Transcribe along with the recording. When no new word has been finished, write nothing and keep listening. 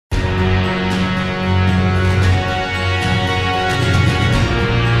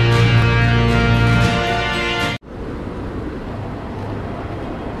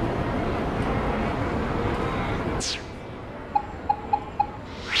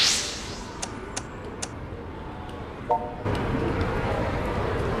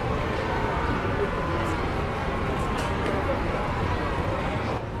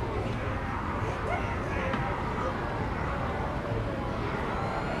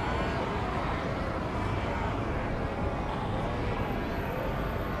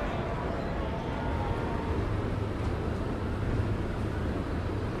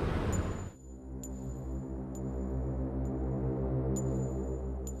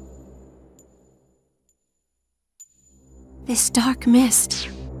This dark mist.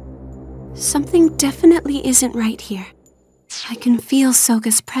 Something definitely isn't right here. I can feel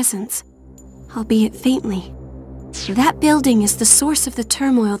Soga's presence, albeit faintly. That building is the source of the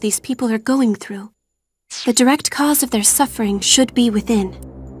turmoil these people are going through. The direct cause of their suffering should be within.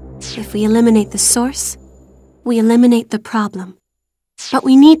 If we eliminate the source, we eliminate the problem. But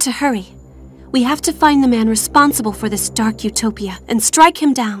we need to hurry. We have to find the man responsible for this dark utopia and strike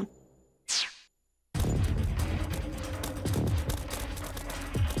him down.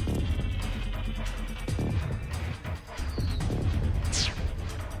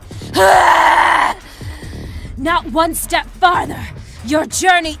 Not one step farther! Your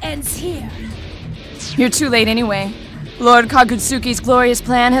journey ends here! You're too late anyway. Lord Kagutsuki's glorious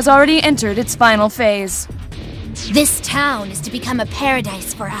plan has already entered its final phase. This town is to become a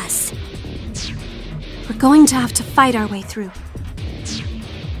paradise for us. We're going to have to fight our way through.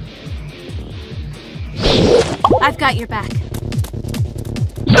 I've got your back.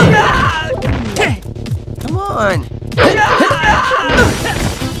 Come on!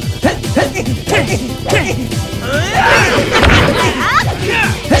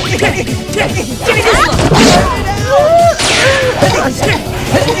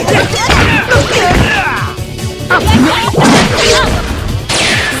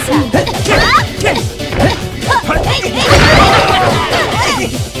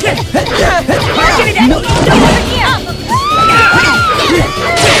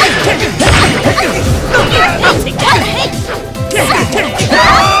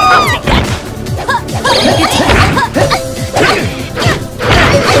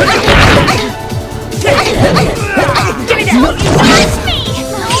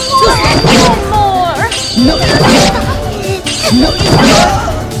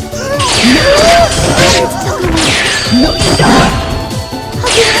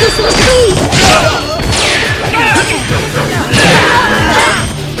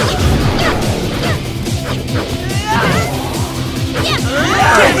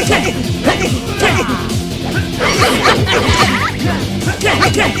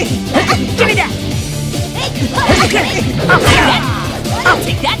 I'll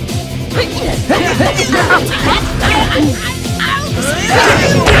take that!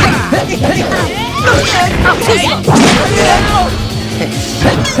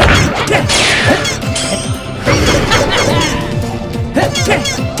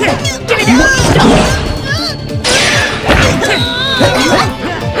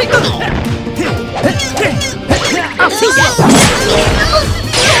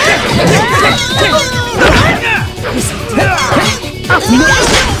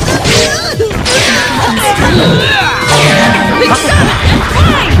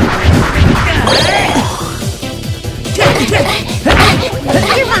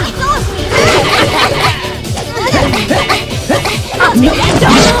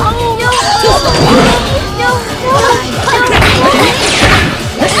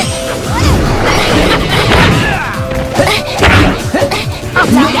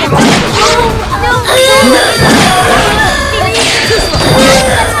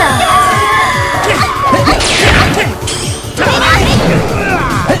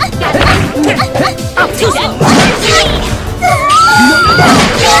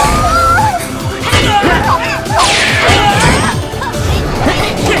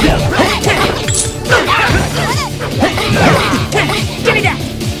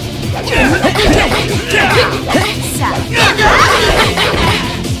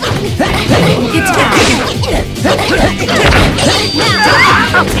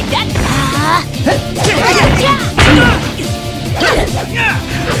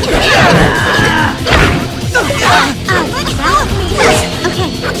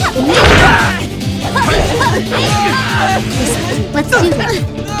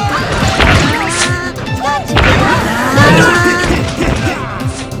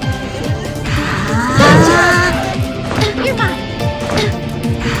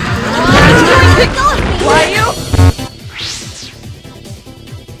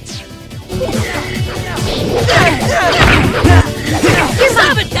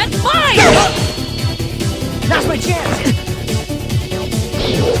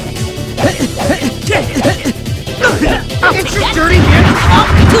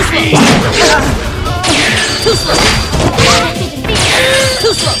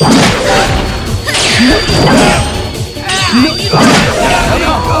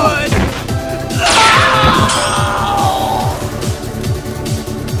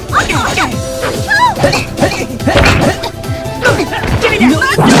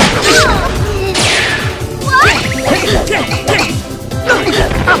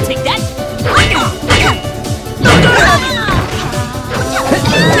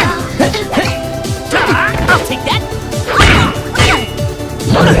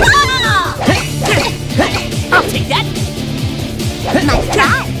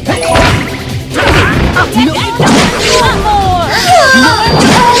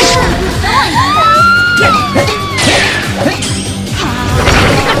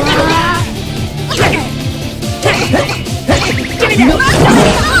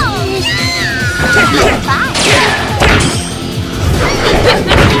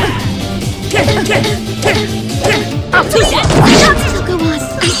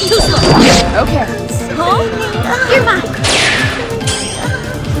 Okay. You're mine.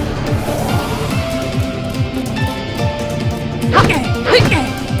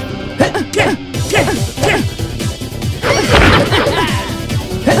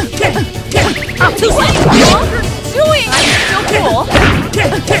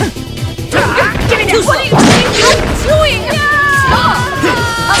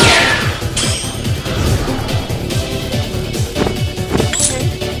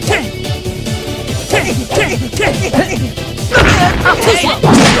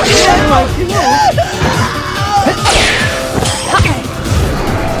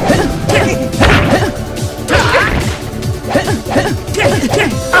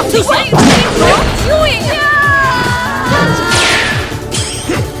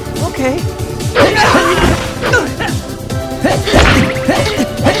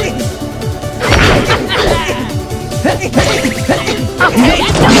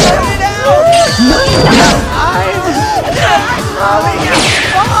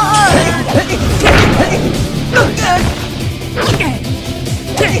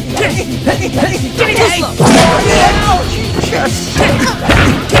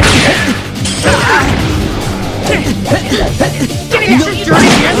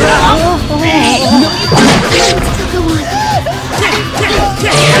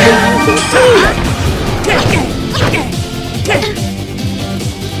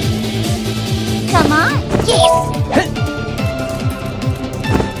 Come on. Yes.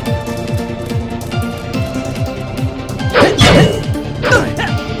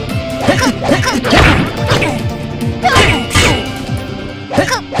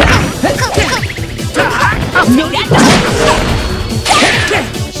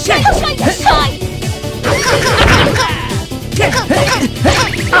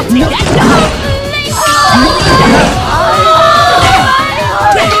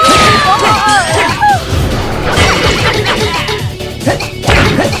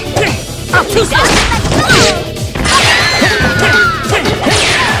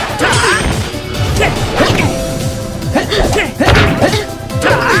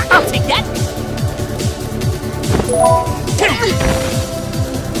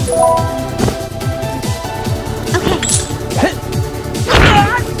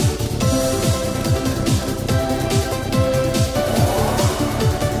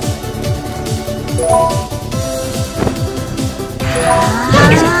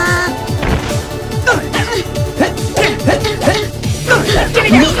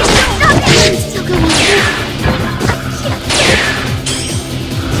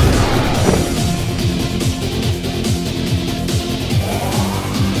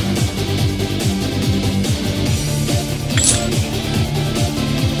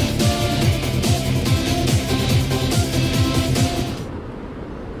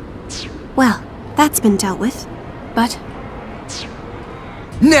 Well, that's been dealt with. But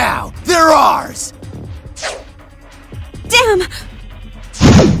Now, they're ours! damn!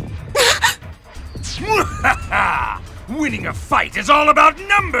 Winning a fight is all about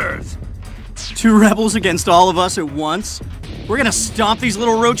numbers! 2 rebels against all of us at once? We're gonna stomp these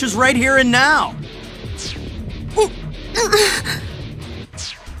little roaches right here and now!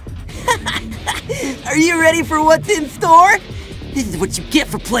 Are you ready for what's in store? This is what you get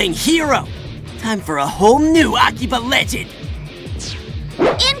for playing hero. Time for a whole new AKiBA legend.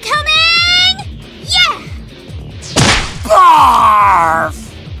 Incoming! Yeah! Barf!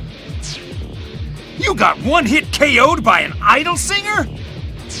 You got one hit KO'd by an idol singer?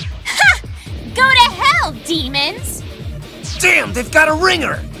 Ha! Go to hell, demons! Damn, they've got a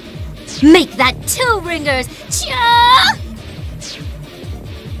ringer! Make that 2 ringers! Cha!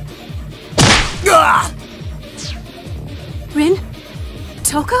 Ah! Rin?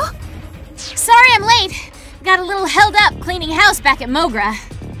 Toko? Sorry I'm late. Got a little held up cleaning house back at Mogra.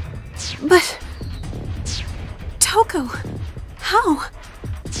 But... Toko, how?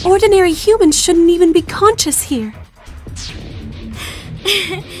 Ordinary humans shouldn't even be conscious here.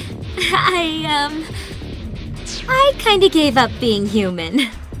 I kinda gave up being human.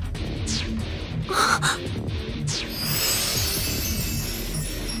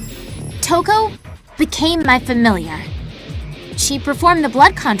 Toko became my familiar. She performed the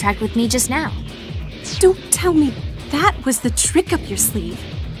blood contract with me just now. Don't tell me that was the trick up your sleeve.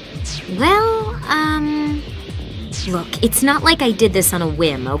 Well, look, it's not like I did this on a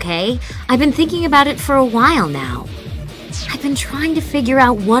whim, okay? I've been thinking about it for a while now. I've been trying to figure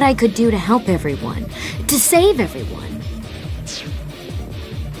out what I could do to help everyone, to save everyone.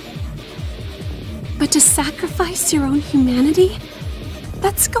 But to sacrifice your own humanity?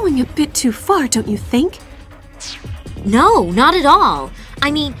 That's going a bit too far, don't you think? No, not at all.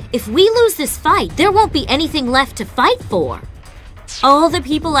 I mean, if we lose this fight, there won't be anything left to fight for. All the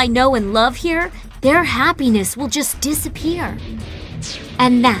people I know and love here, their happiness will just disappear.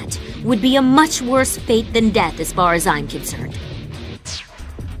 And that would be a much worse fate than death as far as I'm concerned.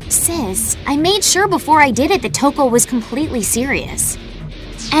 Sis, I made sure before I did it that Toko was completely serious.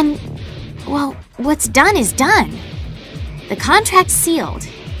 And, well, what's done is done. The contract's sealed.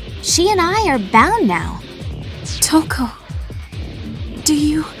 She and I are bound now. Toko, do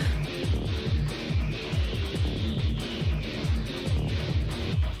you...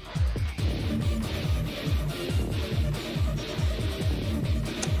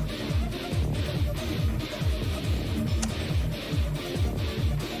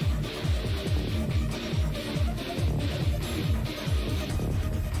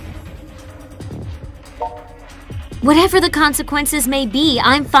 Whatever the consequences may be,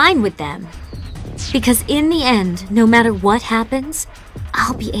 I'm fine with them. Because in the end, no matter what happens,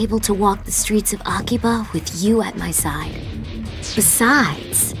 I'll be able to walk the streets of Akiba with you at my side.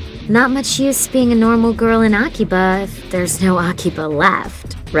 Besides, not much use being a normal girl in Akiba if there's no Akiba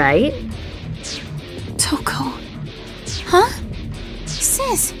left, right? Toko... Huh?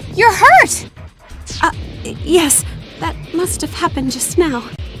 Sis, you're hurt! Yes, that must have happened just now.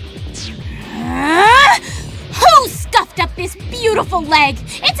 Who stuffed up this beautiful leg?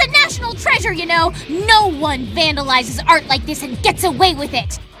 It's a national treasure, you know! No one vandalizes art like this and gets away with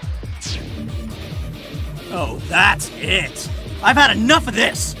it! Oh, that's it. I've had enough of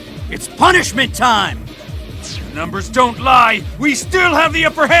this. It's punishment time. The numbers don't lie. We still have the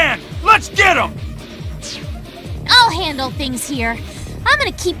upper hand. Let's get them! I'll handle things here. I'm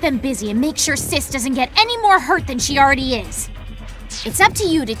gonna keep them busy and make sure Sis doesn't get any more hurt than she already is. It's up to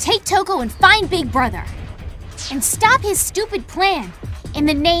you to take Toko and find Big Brother. And stop his stupid plan in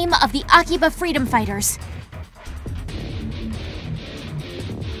the name of the Akiba freedom fighters.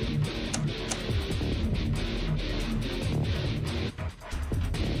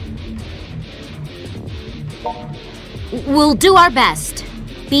 We'll do our best.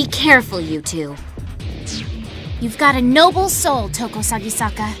 Be careful, you two. You've got a noble soul, Toko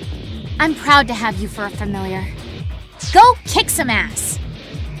Sagisaka. I'm proud to have you for a familiar. Go kick some ass.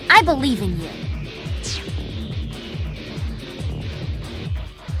 I believe in you.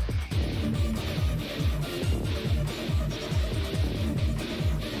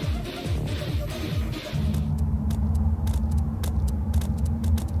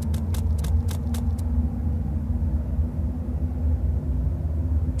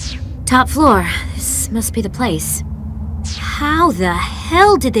 Top floor. This must be the place. How the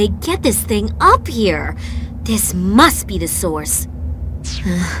hell did they get this thing up here? This must be the source.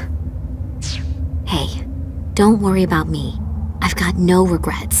 Hey, don't worry about me. I've got no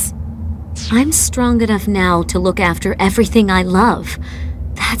regrets. I'm strong enough now to look after everything I love.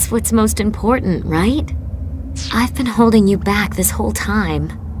 That's what's most important, right? I've been holding you back this whole time.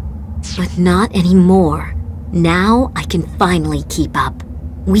 But not anymore. Now I can finally keep up.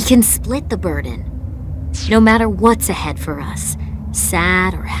 We can split the burden. No matter what's ahead for us,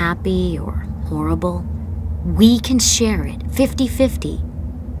 sad or happy or horrible, we can share it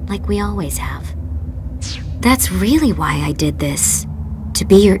 50-50, like we always have. That's really why I did this, to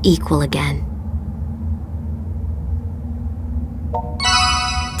be your equal again.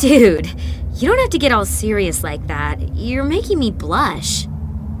 Dude, you don't have to get all serious like that. You're making me blush.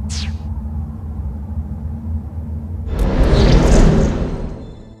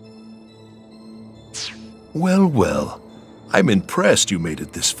 Well, well. I'm impressed you made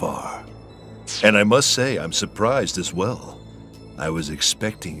it this far. And I must say, I'm surprised as well. I was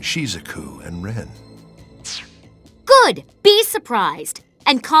expecting Shizuku and Ren. Good! Be surprised!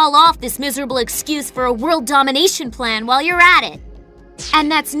 And call off this miserable excuse for a world domination plan while you're at it.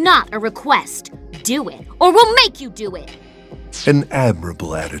 And that's not a request. Do it, or we'll make you do it! An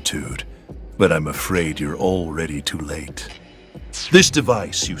admirable attitude, but I'm afraid you're already too late. This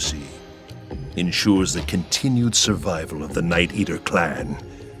device, you see, ensures the continued survival of the Night Eater clan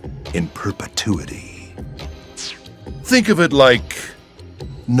in perpetuity. Think of it like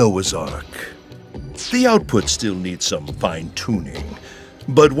Noah's Ark. The output still needs some fine-tuning,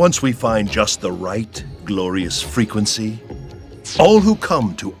 but once we find just the right glorious frequency, all who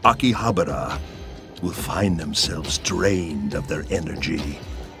come to Akihabara will find themselves drained of their energy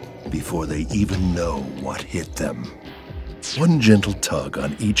before they even know what hit them. One gentle tug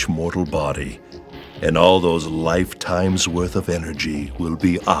on each mortal body, and all those lifetimes worth of energy will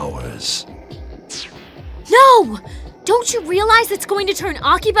be ours. No! Don't you realize it's going to turn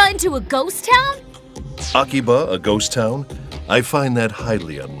Akiba into a ghost town? Akiba, a ghost town? I find that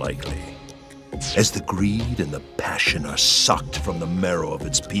highly unlikely. As the greed and the passion are sucked from the marrow of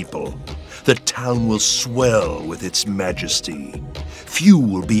its people, the town will swell with its majesty. Few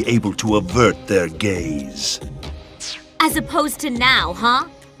will be able to avert their gaze. As opposed to now, huh?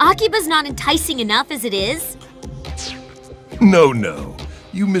 Akiba's not enticing enough as it is? No,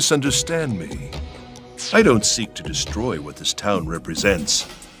 you misunderstand me. I don't seek to destroy what this town represents.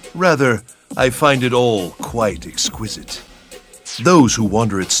 Rather, I find it all quite exquisite. Those who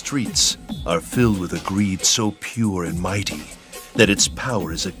wander its streets are filled with a greed so pure and mighty that its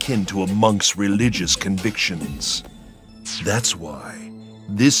power is akin to a monk's religious convictions. That's why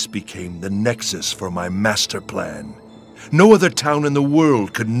this became the nexus for my master plan. No other town in the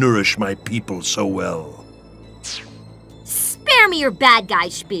world could nourish my people so well. Spare me your bad guy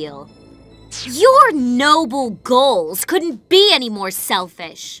spiel. Your noble goals couldn't be any more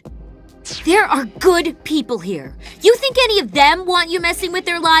selfish. There are good people here. You think any of them want you messing with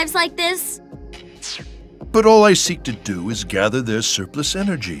their lives like this? But all I seek to do is gather their surplus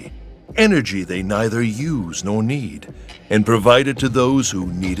energy. Energy they neither use nor need, and provide it to those who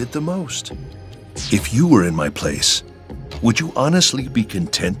need it the most. If you were in my place, would you honestly be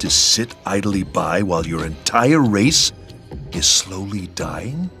content to sit idly by while your entire race is slowly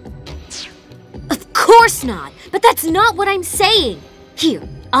dying? Of course not, but that's not what I'm saying. Here,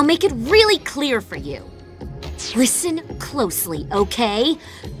 I'll make it really clear for you. Listen closely, okay?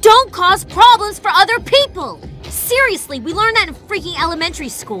 Don't cause problems for other people! Seriously, we learned that in freaking elementary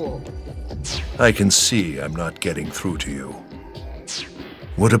school. I can see I'm not getting through to you.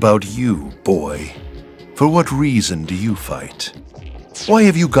 What about you, boy? For what reason do you fight? Why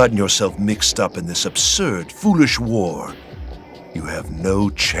have you gotten yourself mixed up in this absurd, foolish war? You have no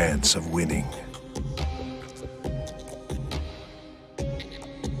chance of winning.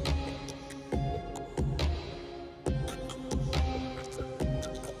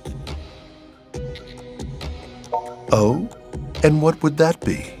 Oh? And what would that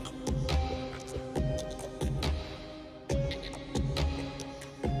be?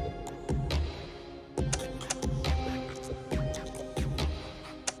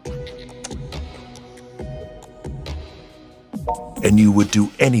 And you would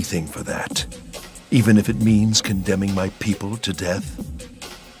do anything for that, even if it means condemning my people to death?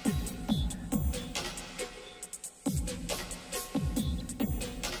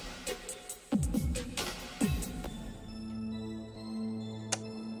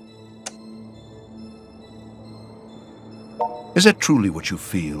 Is that truly what you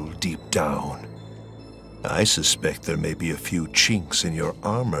feel deep down? I suspect there may be a few chinks in your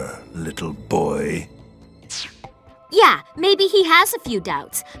armor, little boy. Yeah, maybe he has a few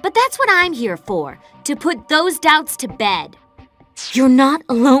doubts, but that's what I'm here for, to put those doubts to bed. You're not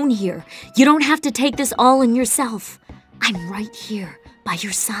alone here. You don't have to take this all on yourself. I'm right here, by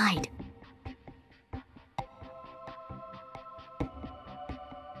your side.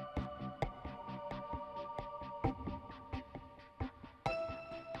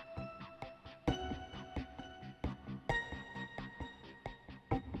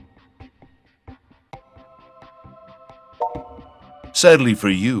 Sadly for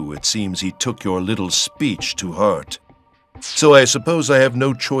you, it seems he took your little speech to heart. So I suppose I have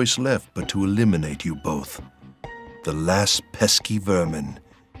no choice left but to eliminate you both. The last pesky vermin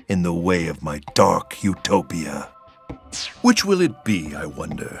in the way of my dark utopia. Which will it be, I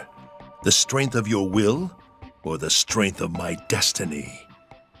wonder? The strength of your will or the strength of my destiny?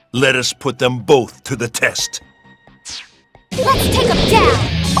 Let us put them both to the test. Let's take him down!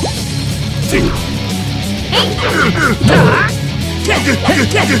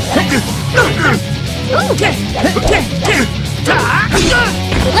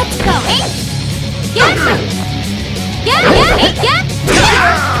 Let's go, eh? Yeah! Yeah!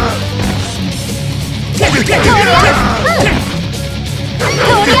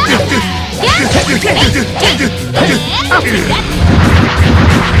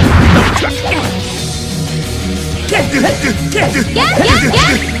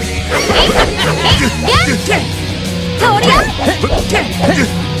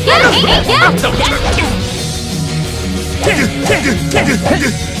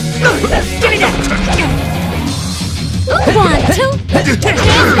 One, two,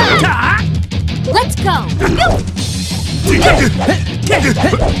 let's go.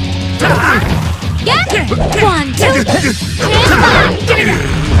 Yeah. One, two,